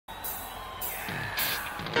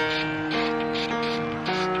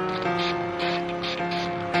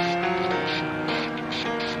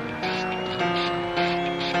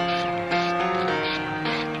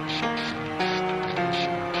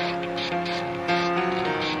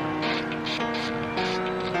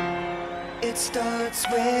It starts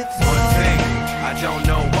with one thing, I don't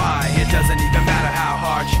know why. It doesn't even matter how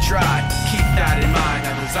hard you try. Keep that in mind.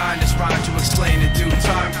 I designed this rhyme to explain in due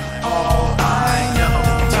time. All I know,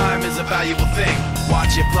 time is a valuable thing.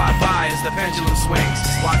 Watch it fly by as the pendulum swings.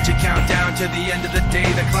 Watch it count down to the end of the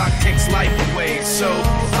day. The clock takes life away. So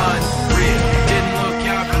unreal. Didn't look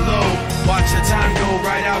out below. Watch the time go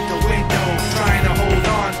right out the window. Trying to hold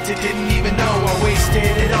on to didn't even know I wasted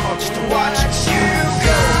it all just to watch you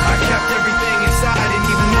go. I kept everything inside, and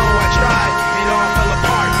even though I tried, it all fell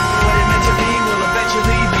apart. What it meant to me will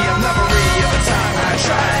eventually be a memory of a time when I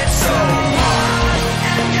tried so hard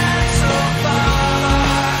and got so far.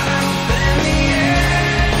 But in the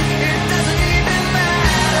end, it doesn't even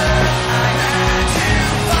matter. I had to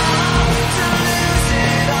fall to lose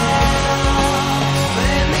it all. But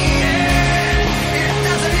in the end, it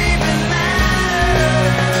doesn't even matter.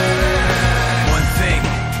 One thing,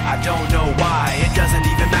 I don't know why. It doesn't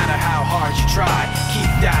even matter how hard you try.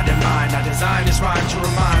 Keep that in mind. I designed this rhyme to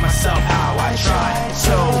remind myself how I tried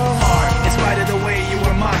so hard. In spite of the way you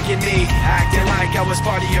were mocking me, acting like I was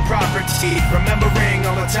part of your property, remembering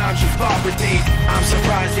all the times you fought with me. I'm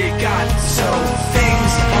surprised it got so.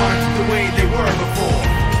 Things aren't the way they were before.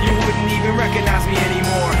 You wouldn't even recognize me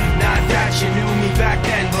anymore. Not that you knew me back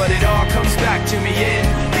then, but it all comes back to me in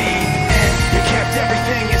the end. You kept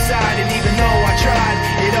everything inside, and even though I tried,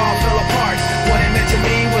 it all fell apart. What it meant to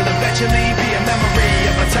me will eventually be a memory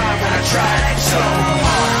of a time when I tried so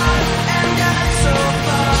hard and got so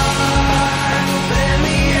far. But in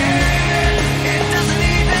the end, it doesn't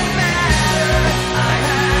even matter. I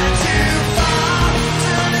had to fall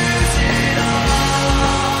to lose it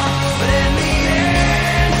all. But in the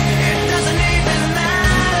end, it doesn't even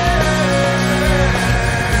matter.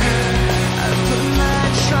 I put my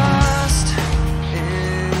trust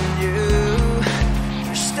in you,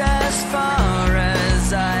 pushed as far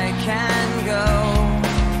as I can go.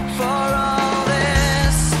 For all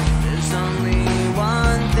this, there's only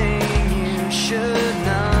one thing you should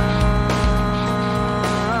know.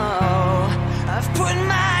 I've put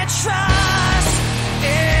my trust